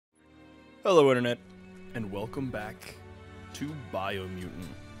Hello Internet, and welcome back to Biomutant.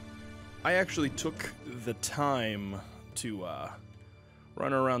 I actually took the time to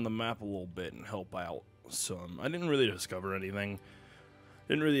run around the map a little bit and help out some. I didn't really discover anything,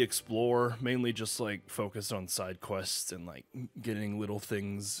 didn't really explore, mainly just like focused on side quests and like getting little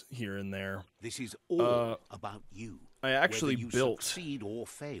things here and there. This is all about you. I actually Whether you built... succeed or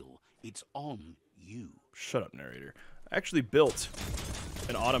fail, it's on you. Shut up, narrator. I actually built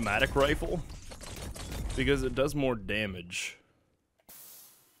an automatic rifle because it does more damage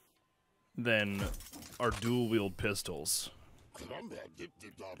than our dual-wield pistols.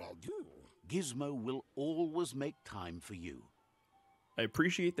 Gizmo will always make time for you. I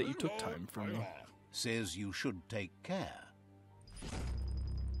appreciate that you took time for me. Says you should take care.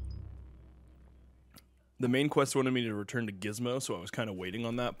 The main quest wanted me to return to Gizmo, so I was kind of waiting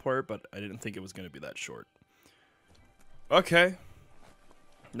on that part, but I didn't think it was going to be that short. Okay.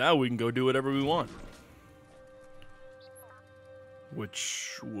 Now we can go do whatever we want.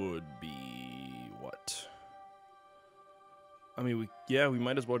 Which would be what? I mean, we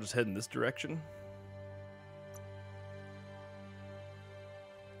might as well just head in this direction.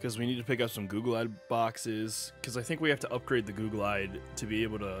 Because we need to pick up some Googlidin boxes. Because I think we have to upgrade the Googlidin to be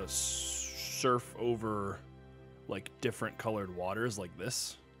able to surf over like different colored waters like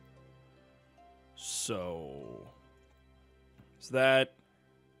this. So that,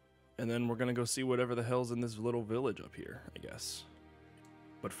 and then we're gonna go see whatever the hell's in this little village up here, I guess.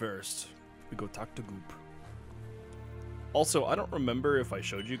 But first, we go talk to Goop. Also, I don't remember if I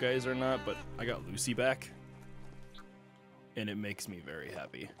showed you guys or not, but I got Lucy back. And it makes me very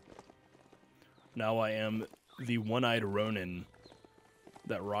happy. Now I am the one-eyed Ronin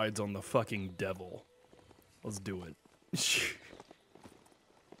that rides on the fucking devil. Let's do it.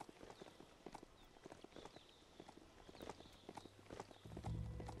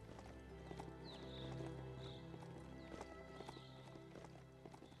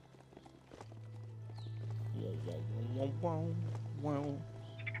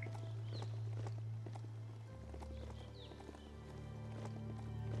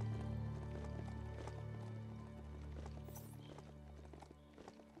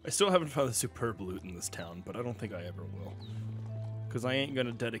 I still haven't found the superb loot in this town, but I don't think I ever will. Because I ain't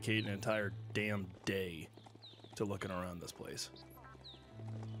gonna dedicate an entire damn day to looking around this place.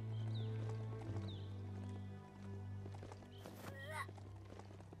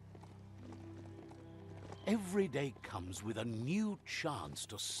 Every day comes with a new chance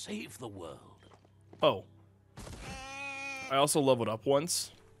to save the world. Oh. I also leveled up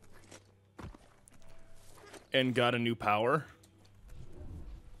once. And got a new power.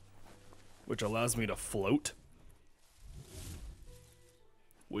 Which allows me to float.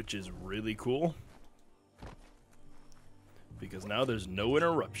 Which is really cool. Because now there's no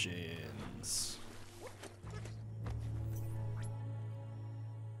interruptions.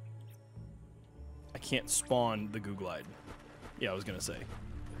 I can't spawn the Googlidin. Yeah, I was gonna say.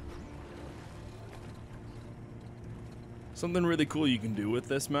 Something really cool you can do with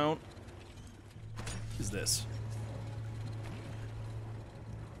this mount is this.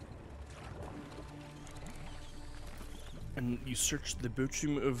 And you search the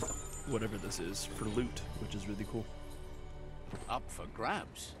bottom of whatever this is for loot, which is really cool. Up for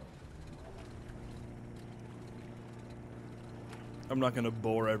grabs. I'm not going to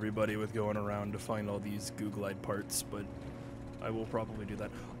bore everybody with going around to find all these Googlidin parts, but I will probably do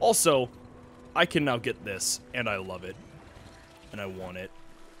that. Also, I can now get this, and I love it. And I want it.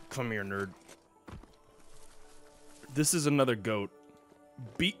 Come here, nerd. This is another goat.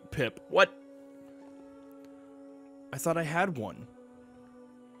 Beat Pip. What? I thought I had one.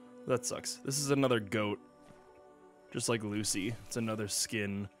 That sucks. This is another goat. Just like Lucy. It's another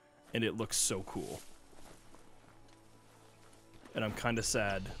skin, and it looks so cool. And I'm kind of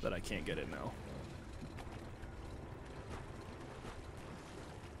sad that I can't get it now.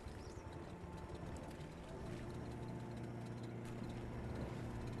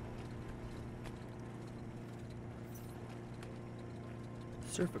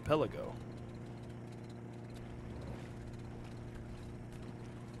 Surf Archipelago.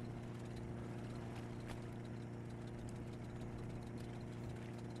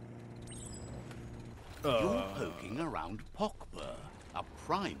 You're poking around Pockbur, a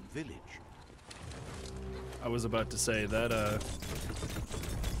prime village. I was about to say that,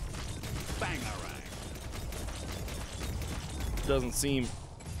 Bangarang. doesn't seem...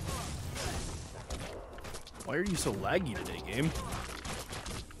 Why are you so laggy today, game?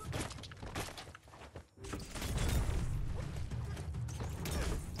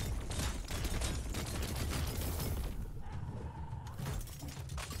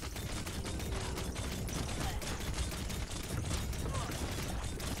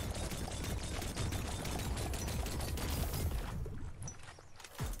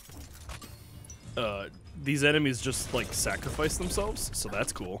 these enemies just like sacrifice themselves, so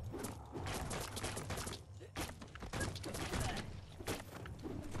that's cool.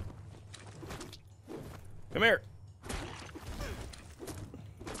 Come here.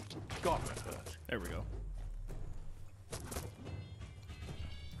 God, that hurt. There we go.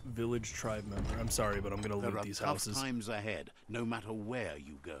 Village tribe member. I'm sorry, but I'm gonna loot these houses. There are tough times ahead, no matter where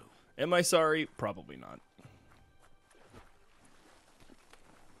you go. Am I sorry? Probably not.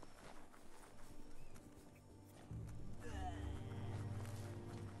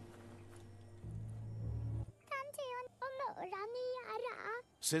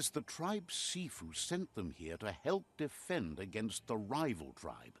 Says the tribe Sifu sent them here to help defend against the rival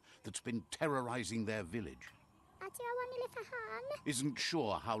tribe that's been terrorizing their village. Isn't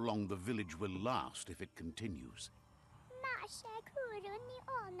sure how long the village will last if it continues.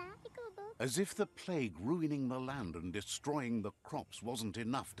 As if the plague ruining the land and destroying the crops wasn't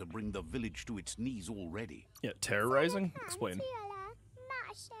enough to bring the village to its knees already. Yeah, terrorizing? Explain.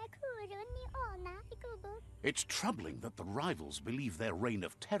 It's troubling that the rivals believe their reign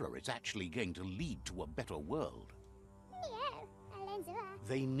of terror is actually going to lead to a better world.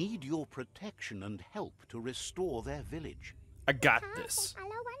 They need your protection and help to restore their village. I got this.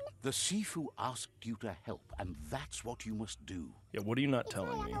 The Sifu asked you to help, and that's what you must do. Yeah, what are you not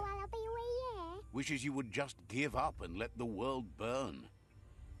telling me? Wishes you would just give up and let the world burn.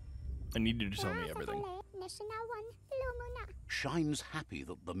 I need you to tell me everything. Shine's happy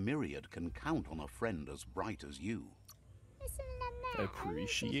that the Myriad can count on a friend as bright as you. I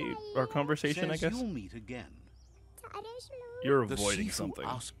appreciate our conversation, I guess. You'll meet again. You're avoiding the Sifu something.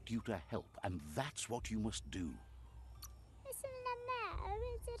 asked you to help, and that's what you must do.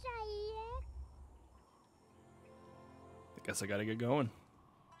 I guess I gotta get going.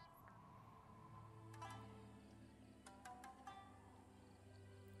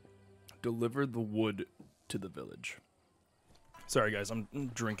 Deliver the wood to the village. Sorry guys, I'm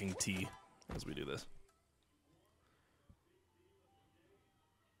drinking tea as we do this.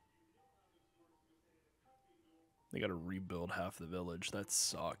 They gotta rebuild half the village. That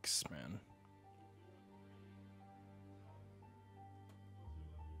sucks, man.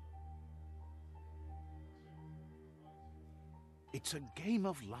 It's a game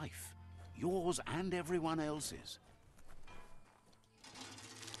of life, yours and everyone else's.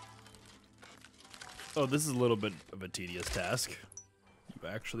 Oh, this is a little bit of a tedious task. You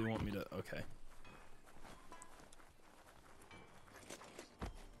actually want me to... Okay.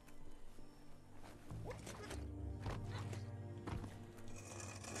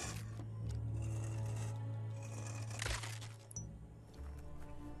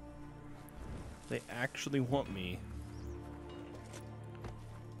 They actually want me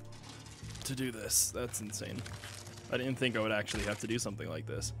to do this. That's insane. I didn't think I would actually have to do something like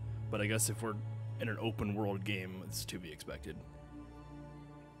this. But I guess if we're in an open world game, it's to be expected.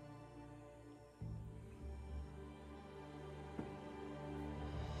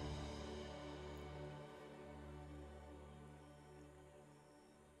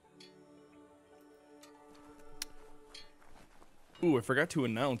 Ooh, I forgot to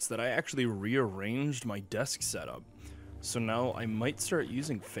announce that I actually rearranged my desk setup. So now I might start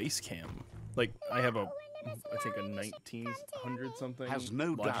using face cam. Like, I have a, I think a 1900 something Has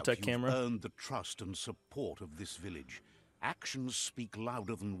no doubt Logitech you've camera. earned the trust and support of this village. Actions speak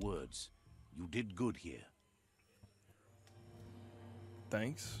louder than words. You did good here.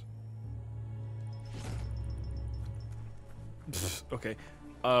 Thanks. Okay.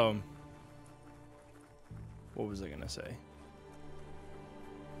 What was I gonna say?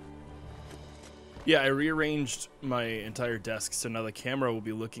 Yeah, I rearranged my entire desk, so now the camera will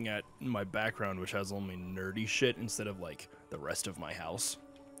be looking at my background, which has only nerdy shit instead of, like, the rest of my house.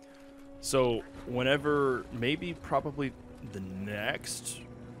 So, whenever, maybe probably the next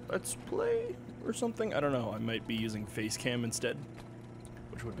Let's Play or something, I don't know, I might be using face cam instead,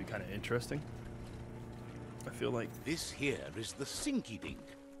 which would be kind of interesting. I feel like... This here is the Sinky Dink,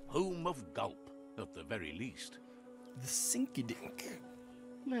 home of Gulp, at the very least. The Sinky Dink.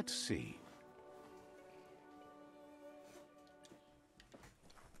 Let's see.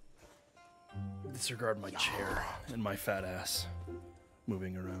 Disregard my chair and my fat ass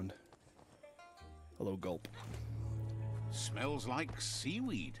moving around. Hello, Gulp. Smells like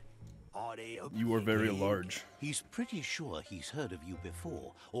seaweed. You are very large. He's pretty sure he's heard of you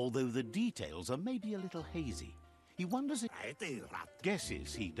before, although the details are maybe a little hazy. He wonders if...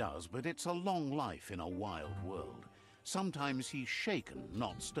 Guesses he does, but it's a long life in a wild world. Sometimes he's shaken,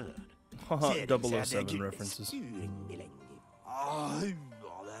 not stirred. Haha, 007 references.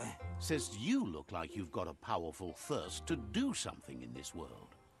 Says you look like you've got a powerful thirst to do something in this world.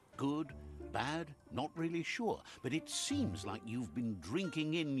 Good, bad? Not really sure, but it seems like you've been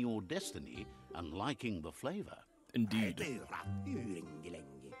drinking in your destiny and liking the flavor. Indeed.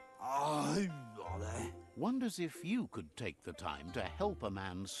 Wonders if you could take the time to help a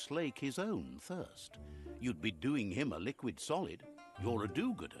man slake his own thirst. You'd be doing him a liquid solid. You're a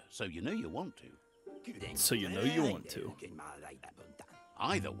do-gooder, so you know you want to. So you know you want to.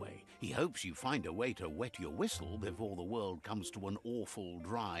 Either way, he hopes you find a way to wet your whistle before the world comes to an awful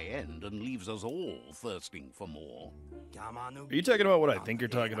dry end and leaves us all thirsting for more. Are you talking about what I think you're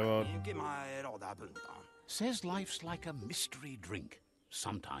talking about? Says life's like a mystery drink.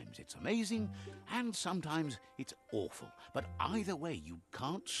 Sometimes it's amazing, and sometimes it's awful. But either way, you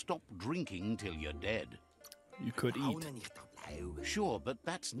can't stop drinking till you're dead. You could eat. Sure, but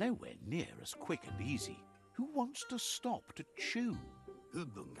that's nowhere near as quick and easy. Who wants to stop to chew?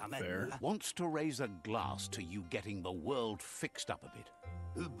 Fair. Wants to raise a glass to you getting the world fixed up a bit.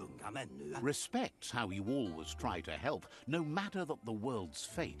 Respects how you always try to help, no matter that the world's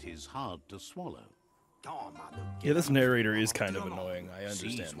fate is hard to swallow. Yeah, this narrator is kind of annoying. I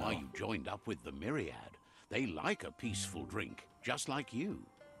Sees understand why now. you joined up with the Myriad. They like a peaceful drink, just like you.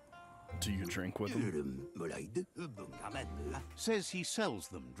 Do you drink with them? Says he sells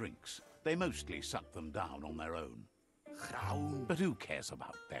them drinks. They mostly suck them down on their own. But who cares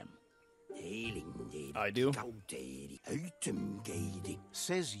about them? I do.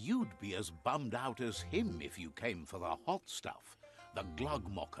 Says you'd be as bummed out as him if you came for the hot stuff. The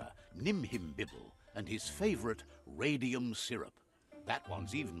Glugmocker, Nimhimbibble, and his favorite radium syrup. That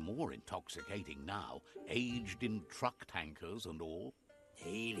one's even more intoxicating now, aged in truck tankers and all. Are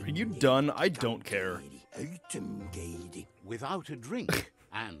you done? I don't care. Without a drink,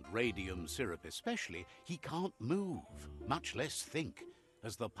 and radium syrup especially, he can't move, much less think,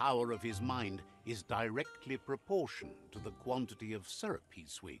 as the power of his mind is directly proportional to the quantity of syrup he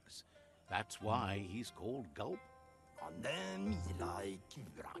swigs. That's why he's called Gulp.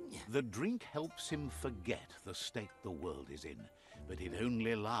 The drink helps him forget the state the world is in, but it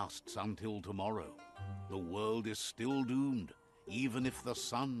only lasts until tomorrow. The world is still doomed, even if the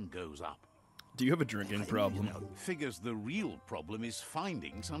sun goes up. Do you have a drinking problem? Figures the real problem is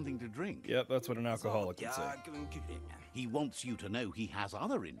finding something to drink. Yep, that's what an alcoholic would say. He wants you to know he has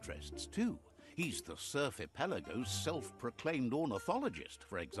other interests, too. He's the Surfipelago's self-proclaimed ornithologist,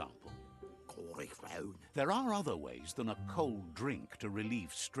 for example. There are other ways than a cold drink to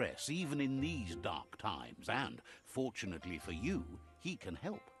relieve stress, even in these dark times, and, fortunately for you, he can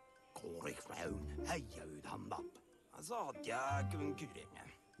help.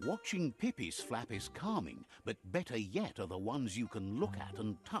 Watching Pippi's flap is calming, but better yet are the ones you can look at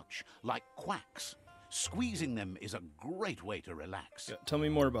and touch, like quacks. Squeezing them is a great way to relax. Yeah, tell me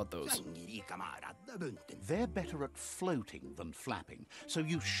more about those. They're better at floating than flapping, so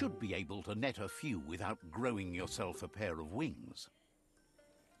you should be able to net a few without growing yourself a pair of wings.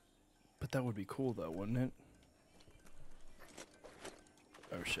 But that would be cool, though, wouldn't it?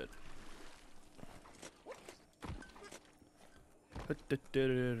 Oh, shit.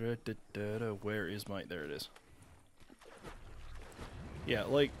 Where is my... There it is. Yeah,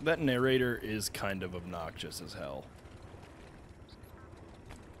 like, that narrator is kind of obnoxious as hell.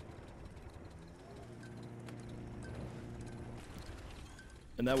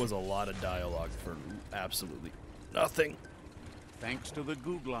 And that was a lot of dialogue for absolutely nothing. Thanks to the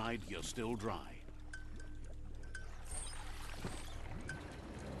Googlidin, you're still dry.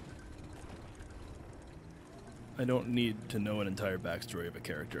 I don't need to know an entire backstory of a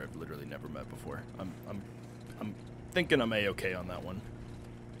character I've literally never met before. I'm thinking I'm A-okay on that one.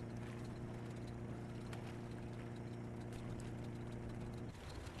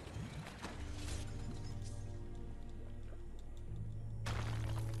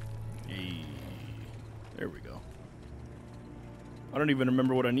 Hey, there we go. I don't even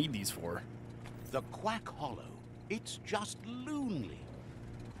remember what I need these for. The Quack Hollow. It's just loonly.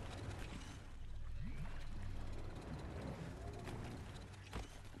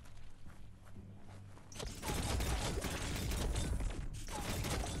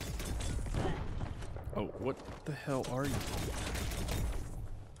 Oh, what the hell are you?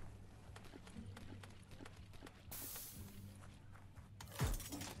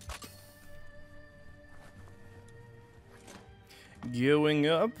 Going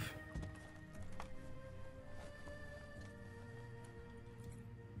up.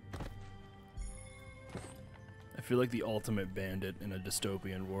 I feel like the ultimate bandit in a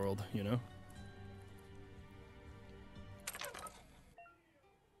dystopian world, you know?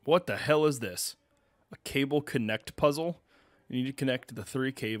 What the hell is this? A cable connect puzzle? You need to connect the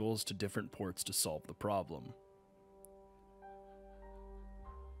 3 cables to different ports to solve the problem.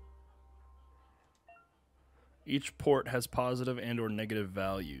 Each port has positive and or negative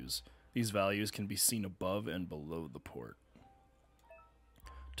values. These values can be seen above and below the port.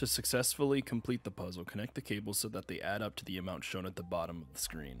 To successfully complete the puzzle, connect the cables so that they add up to the amount shown at the bottom of the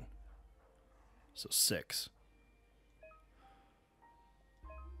screen. So 6.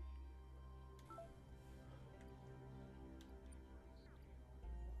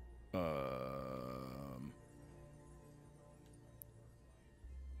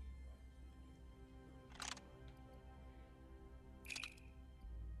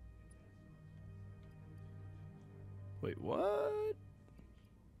 Wait, what?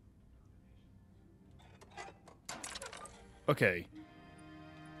 Okay.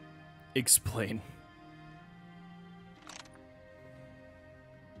 Explain.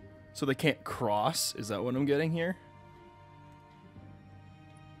 So they can't cross? Is that what I'm getting here?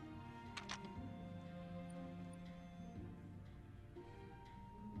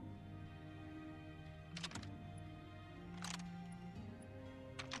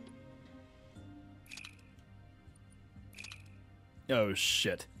 Oh,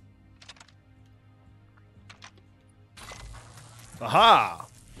 shit. Aha!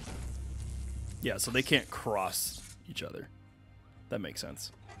 Yeah, so they can't cross each other. That makes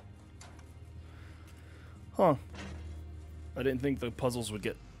sense. Huh. I didn't think the puzzles would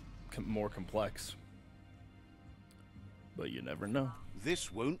get more complex. But you never know.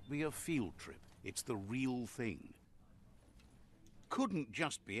 This won't be a field trip. It's the real thing. Couldn't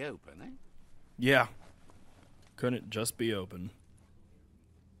just be open, eh? Yeah. Couldn't just be open.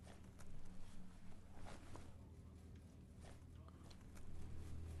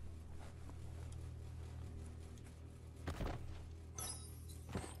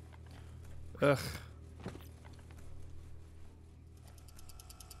 Ugh.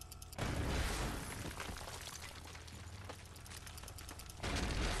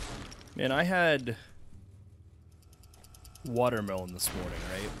 Man, I had watermelon this morning,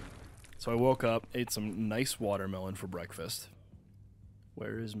 right? So I woke up, ate some nice watermelon for breakfast.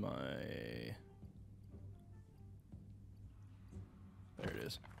 Where is my... There it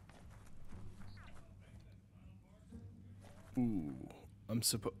is. Ooh, I'm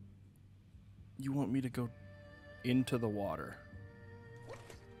supposed... You want me to go into the water?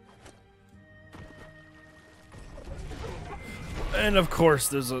 And of course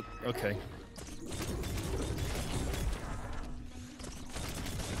there's a... Okay.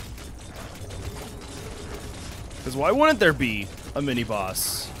 Because why wouldn't there be a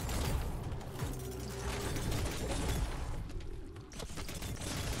mini-boss?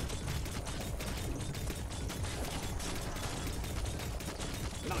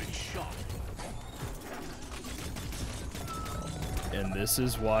 Nice shot. And this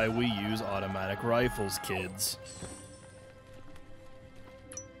is why we use automatic rifles, kids.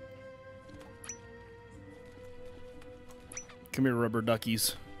 Come here, rubber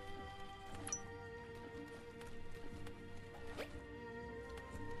duckies.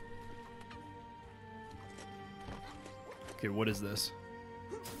 Okay, what is this?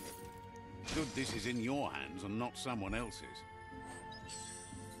 Good this is in your hands and not someone else's.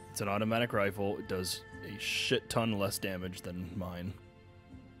 It's an automatic rifle. It does a shit ton less damage than mine.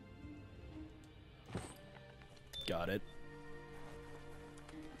 Got it.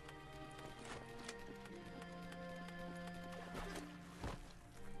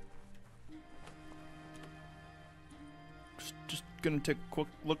 Just gonna take a quick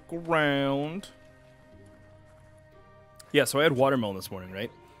look around. Yeah, so I had watermelon this morning, right?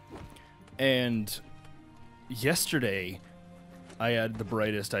 And yesterday, I had the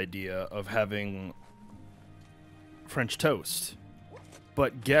brightest idea of having French toast.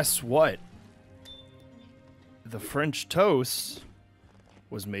 But guess what? The French toast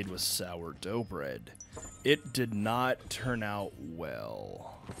was made with sourdough bread. It did not turn out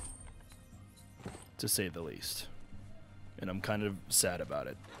well, to say the least. And I'm kind of sad about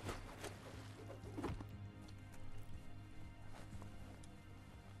it.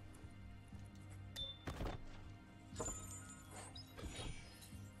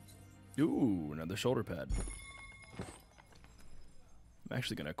 Ooh, another shoulder pad. I'm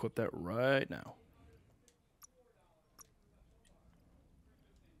actually going to equip that right now.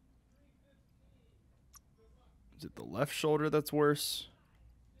 Is it the left shoulder that's worse?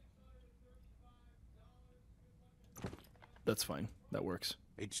 That's fine. That works.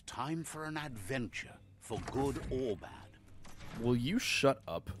 It's time for an adventure, for good or bad. Will you shut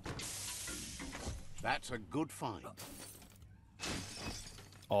up? That's a good find.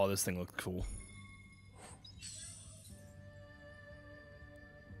 Oh, this thing looks cool.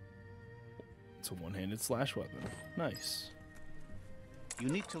 It's a one-handed slash weapon. Nice. You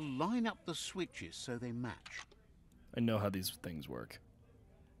need to line up the switches so they match. I know how these things work.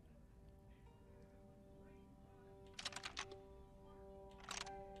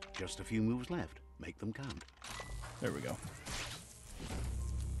 Just a few moves left. Make them count. There we go.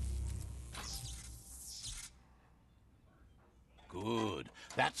 Good.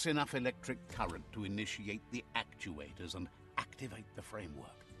 That's enough electric current to initiate the actuators and activate the framework.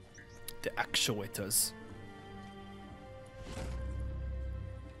 The actuators.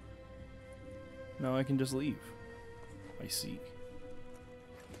 Now I can just leave. I see.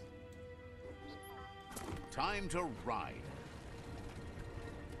 Time to ride.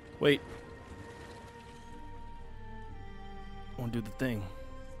 Wait. I want to do the thing.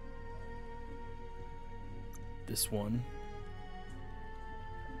 This one.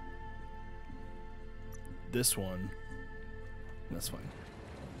 This one. That's fine.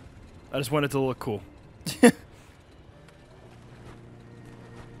 I just want it to look cool.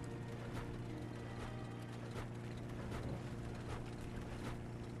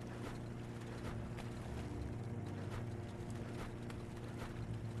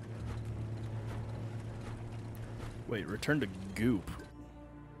 Wait, return to goop.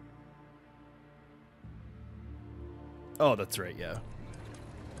 Oh, that's right, yeah.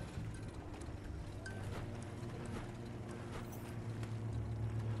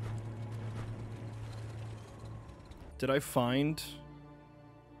 Did I find...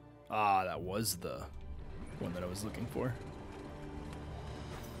 Ah, that was the one that I was looking for.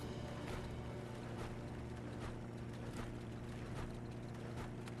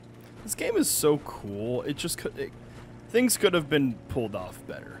 This game is so cool. It just could... things could have been pulled off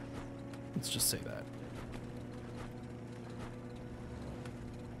better. Let's just say that.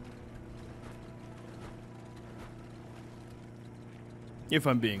 If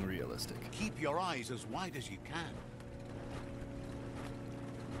I'm being realistic. Keep your eyes as wide as you can.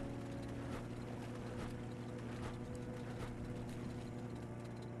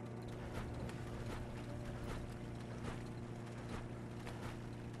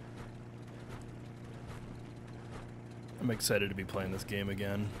 I'm excited to be playing this game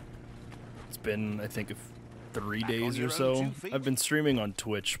again. It's been, I think, 3 days or so. I've been streaming on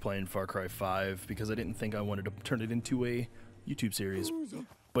Twitch playing Far Cry 5 because I didn't think I wanted to turn it into a YouTube series.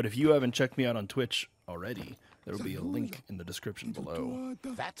 But if you haven't checked me out on Twitch already, there will be a link in the description below.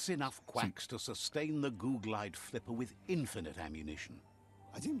 That's enough quacks to sustain the Googlide flipper with infinite ammunition.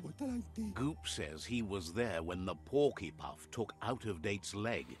 Goop says he was there when the Porky Puff took Out-of-Date's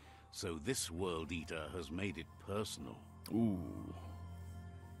leg, so this World Eater has made it personal. Ooh.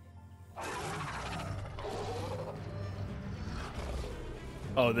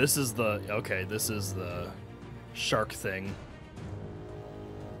 Oh, this is the... Okay, this is the shark thing.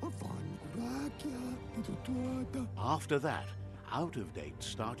 After that, Out-of-Date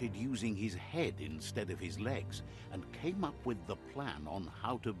started using his head instead of his legs and came up with the plan on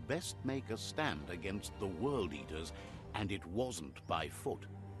how to best make a stand against the World Eaters, and it wasn't by foot.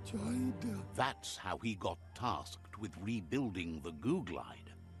 That's how he got tasked with rebuilding the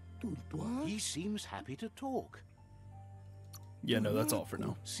Googlide. He seems happy to talk. Yeah, no, that's all for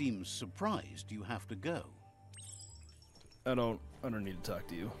now. Seems surprised you have to go. I don't need to talk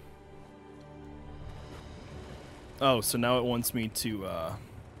to you. Oh, so now it wants me to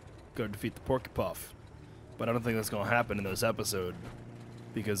go defeat the Porky Puff. But I don't think that's going to happen in this episode.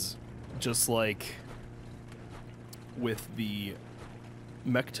 Because just like with the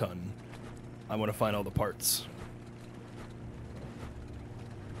mech ton, I want to find all the parts.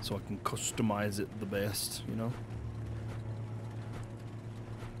 So I can customize it the best, you know?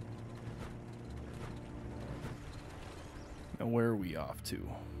 Now where are we off to?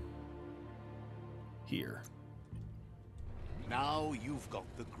 Here. Now you've got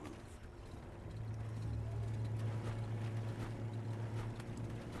the groove.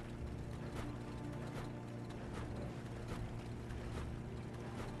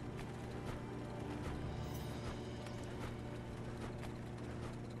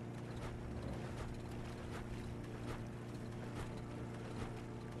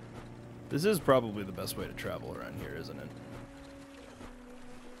 This is probably the best way to travel around here, isn't it?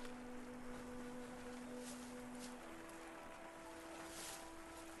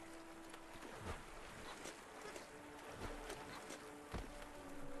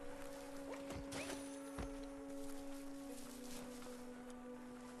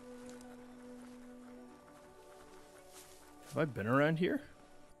 Have I been around here?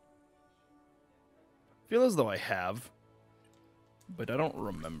 I feel as though I have, but I don't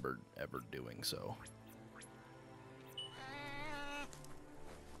remember ever doing so.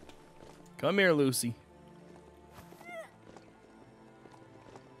 Come here, Lucy.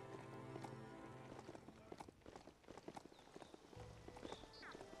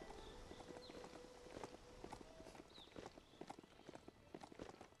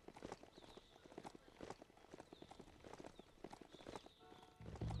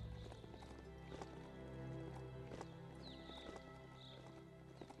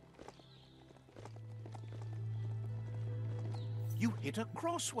 You hit a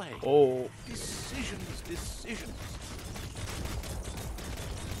crossway. Oh. Decisions, decisions.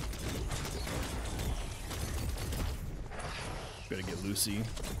 Gotta get Lucy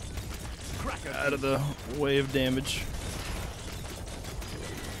out of the way of damage.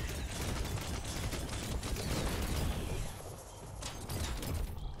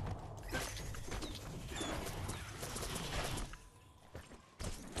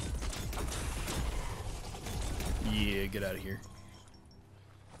 Yeah, get out of here.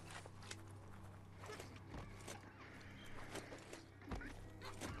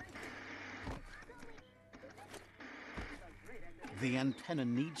 The antenna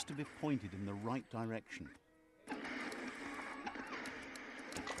needs to be pointed in the right direction.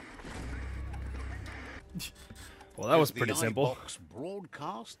 Well, that was As pretty the simple. box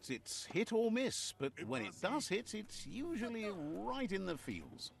broadcasts, it's hit or miss, but when it does hit, it's usually right in the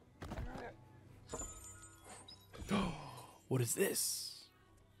feels. What is this?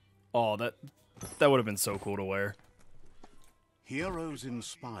 Oh, that would have been so cool to wear. Heroes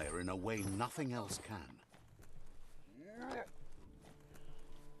inspire in a way nothing else can.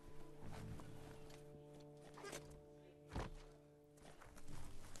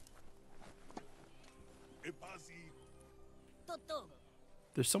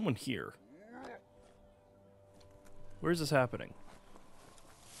 There's someone here. Where is this happening?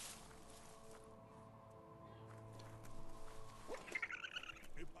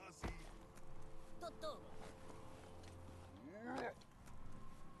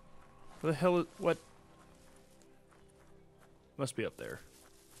 Where the hell is... what? Must be up there.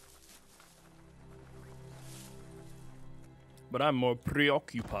 But I'm more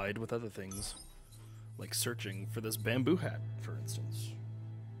preoccupied with other things. Like searching for this bamboo hat, for instance.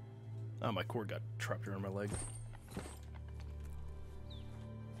 Oh, my cord got trapped around my leg.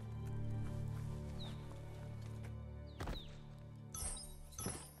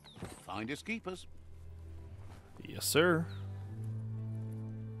 Finders keepers. Yes, sir.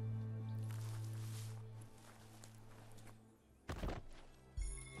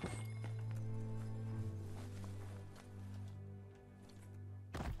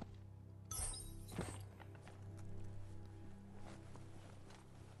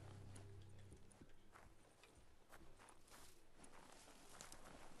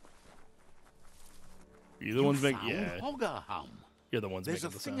 You're the ones making... yeah. Hogger hum. You're the ones There's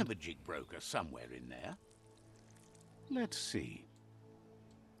making the sound. There's a thingamajig broker somewhere in there. Let's see.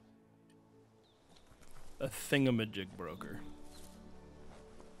 A thingamajig broker.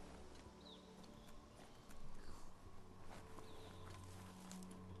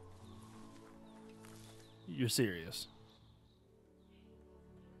 You're serious?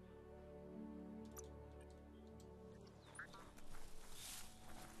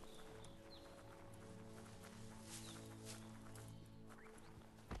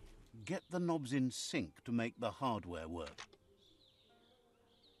 Get the knobs in sync to make the hardware work.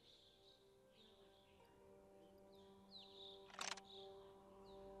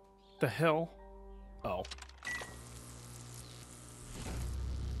 The hell? Oh.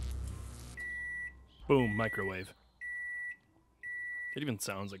 Boom, microwave. It even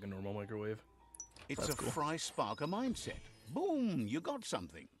sounds like a normal microwave. It's That's a cool. Fry Sparker mindset. Boom, you got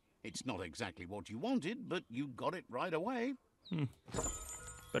something. It's not exactly what you wanted, but you got it right away.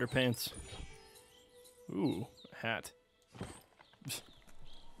 Better pants. Ooh, a hat.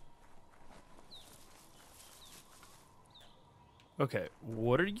 Okay,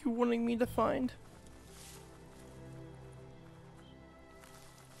 what are you wanting me to find?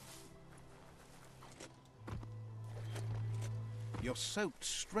 You're soaked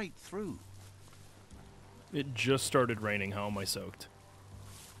straight through. It just started raining. How am I soaked?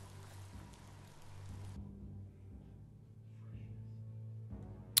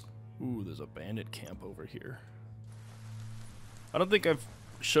 Ooh, there's a bandit camp over here. I don't think I've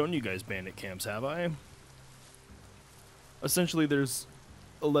shown you guys bandit camps, have I? Essentially, there's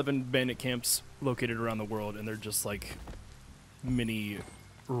 11 bandit camps located around the world, and they're just like mini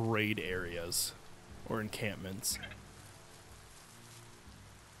raid areas or encampments.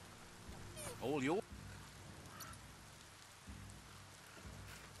 All your...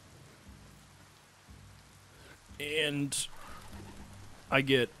 And I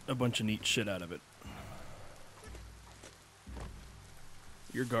get a bunch of neat shit out of it.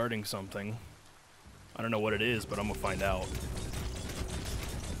 You're guarding something. I don't know what it is, but I'm gonna find out.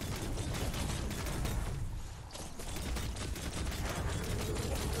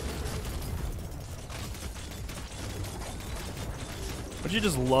 Don't you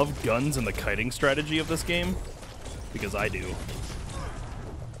just love guns and the kiting strategy of this game? Because I do.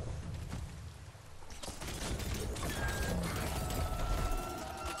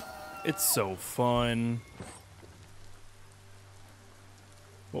 It's so fun.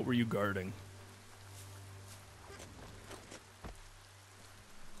 What were you guarding?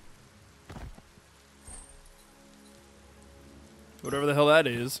 Whatever the hell that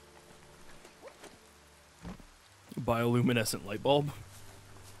is. Bioluminescent light bulb.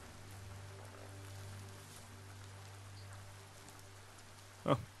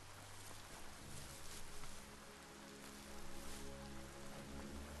 Oh.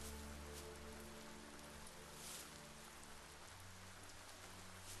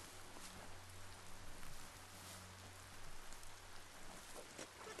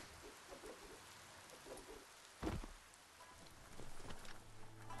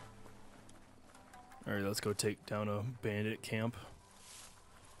 Alright, let's go take down a bandit camp.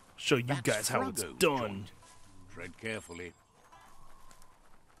 Show you guys how it's done. Tread carefully.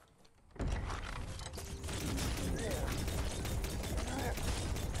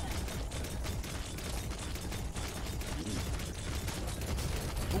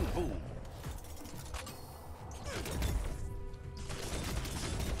 Boom, boom.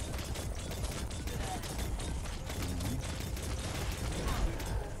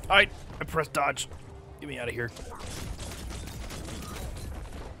 I pressed dodge. Get me out of here.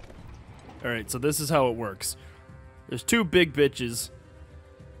 Alright, so this is how it works. There's two big bitches,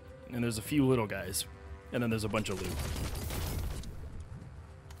 and there's a few little guys, and then there's a bunch of loot.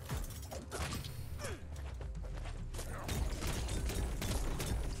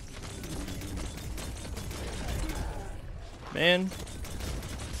 Man.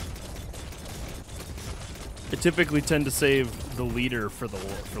 I typically tend to save the leader for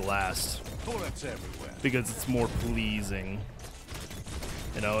last. Bullets everywhere. Because it's more pleasing.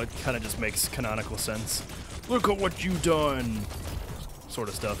 You know, it kind of just makes canonical sense. Look at what you done! Sort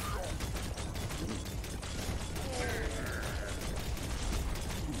of stuff.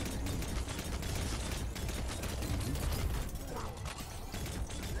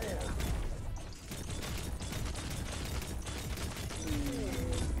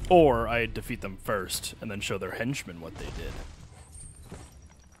 Or I defeat them first, and then show their henchmen what they did.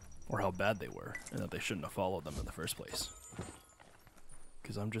 Or how bad they were, and that they shouldn't have followed them in the first place.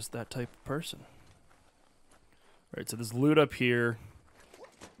 Because I'm just that type of person. Alright, so there's loot up here.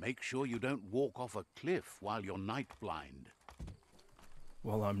 Make sure you don't walk off a cliff while you're night blind.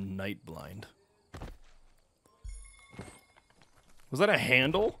 Well, I'm night blind. Was that a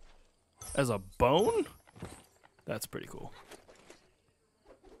handle? As a bone? That's pretty cool.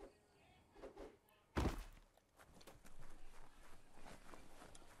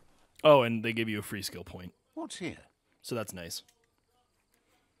 Oh, and they give you a free skill point. What's here? So that's nice.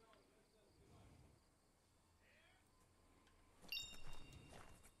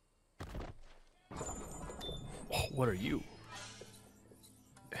 Oh, what are you?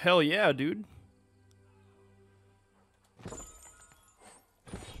 Hell yeah, dude.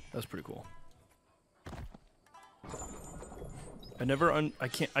 That's pretty cool.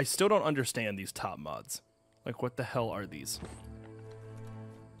 I still don't understand these top mods. Like, what the hell are these?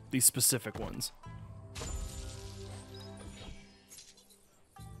 These specific ones.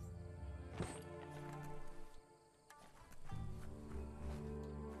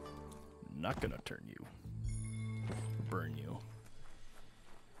 Not gonna turn you. Burn you.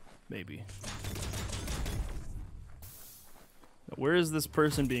 Maybe. Now, where is this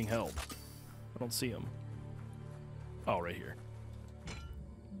person being held? I don't see him. Oh, right here.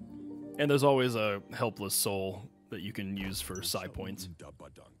 And there's always a helpless soul that you can use for psi points.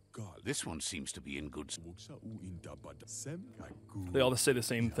 This one seems to be in good. They all say the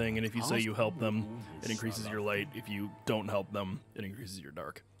same thing, and if you say you help them, it increases your light. If you don't help them, it increases your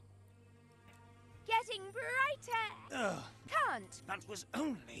dark. Getting brighter! Ugh, Can't! that was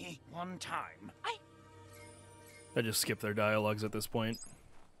only one time. I just skip their dialogues at this point.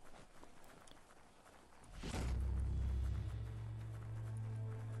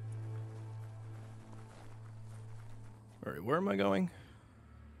 Alright, where am I going?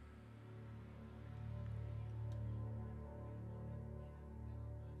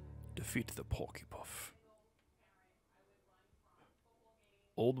 Defeat the Porkypuff.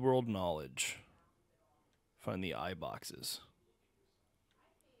 Old world knowledge. Find the eye boxes.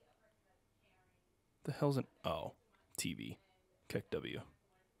 The hell's an... Oh. TV. Kick W.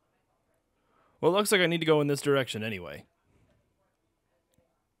 Well, it looks like I need to go in this direction anyway.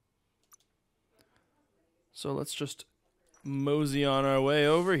 So let's just mosey on our way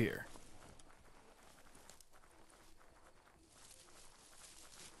over here.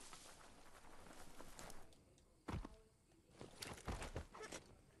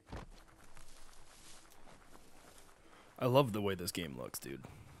 I love the way this game looks, dude.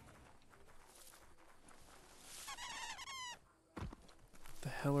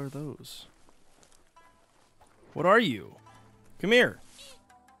 hell are those? What are you? Come here.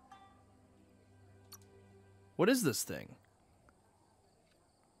 What is this thing?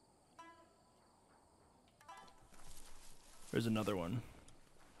 There's another one.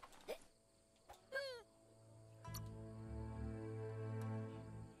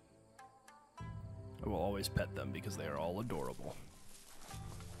 I will always pet them because they are all adorable.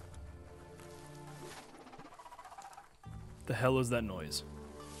 The hell is that noise?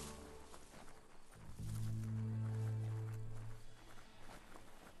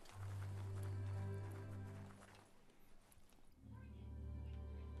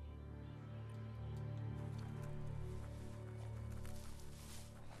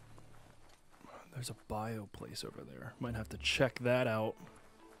 There's a bio place over there. Might have to check that out.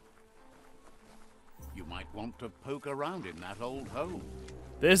 You might want to poke around in that old hole.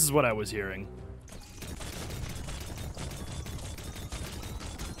 This is what I was hearing.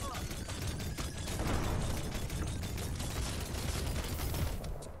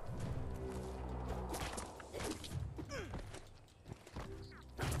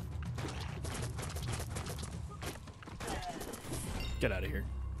 Get out of here.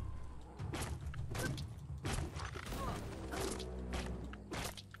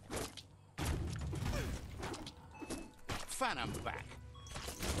 Fan 'em back.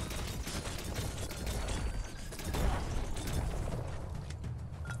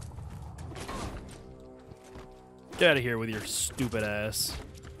 Get out of here with your stupid ass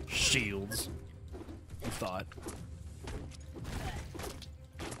shields. You thought.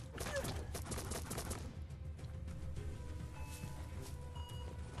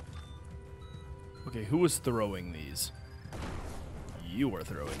 Okay, who was throwing these? You were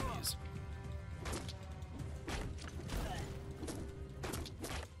throwing these.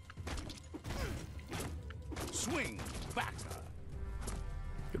 Swing, batter.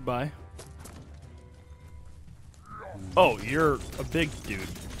 Goodbye. Oh, you're a big dude.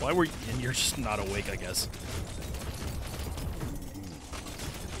 Why were you... And you're just not awake, I guess.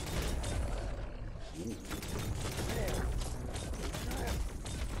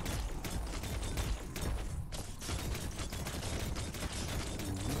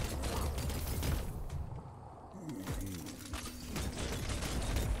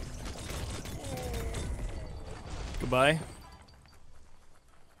 Goodbye.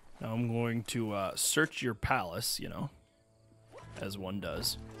 Now I'm going to search your palace, you know, as one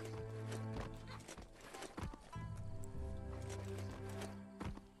does.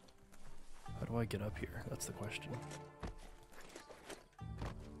 How do I get up here? That's the question.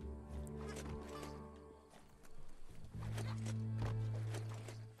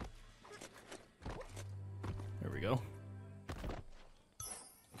 There we go.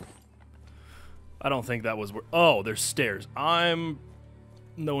 I don't think that was where... Oh, there's stairs.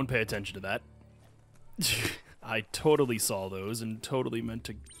 No one pay attention to that. I totally saw those and totally meant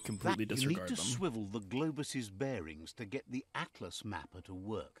to completely disregard them. You need to swivel the globus's bearings to get the atlas mapper to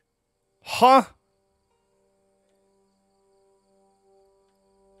work. Huh?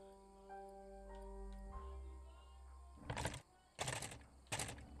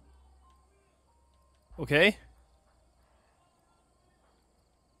 Okay.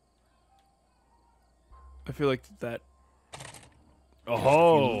 I feel like that...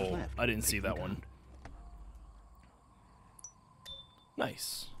 Oh, I didn't see that one.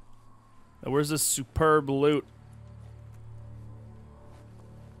 Nice. Now where's this superb loot?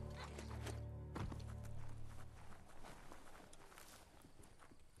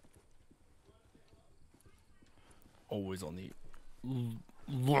 Always on the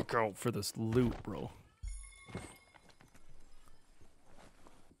lookout for this loot, bro.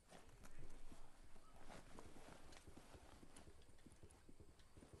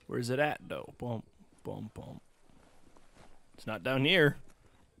 Where's it at, though? Bump, bump, bump. It's not down here.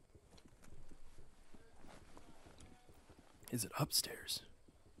 Is it upstairs?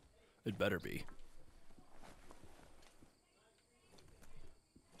 It better be.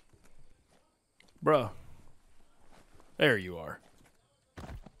 Bruh. There you are.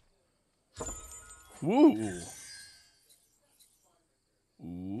 Woo!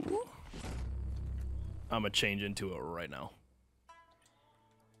 Ooh. I'm gonna change into it right now.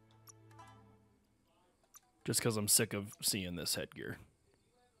 Just because I'm sick of seeing this headgear.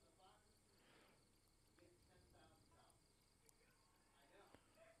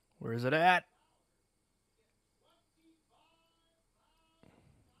 Where is it at?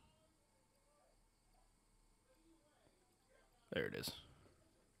 There it is.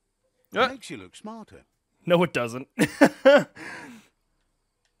 It makes you look smarter. No, it doesn't.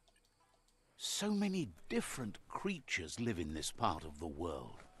 So many different creatures live in this part of the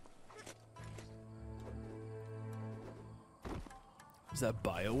world. Is that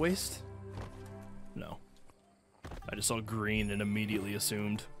bio waste? No. I just saw green and immediately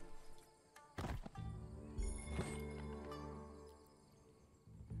assumed.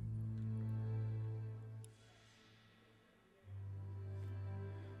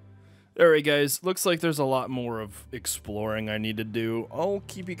 Alright guys, looks like there's a lot more of exploring I need to do. I'll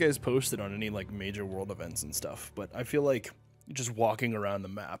keep you guys posted on any like major world events and stuff, but I feel like just walking around the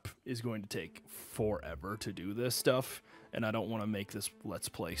map is going to take forever to do this stuff, and I don't want to make this Let's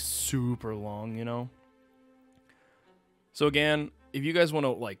Play super long, you know? So again, if you guys want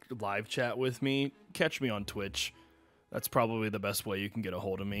to like live chat with me, catch me on Twitch. That's probably the best way you can get a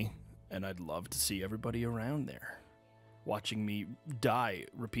hold of me, and I'd love to see everybody around there watching me die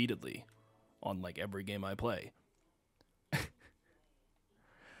repeatedly on like every game I play.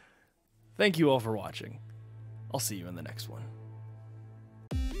 Thank you all for watching. I'll see you in the next one.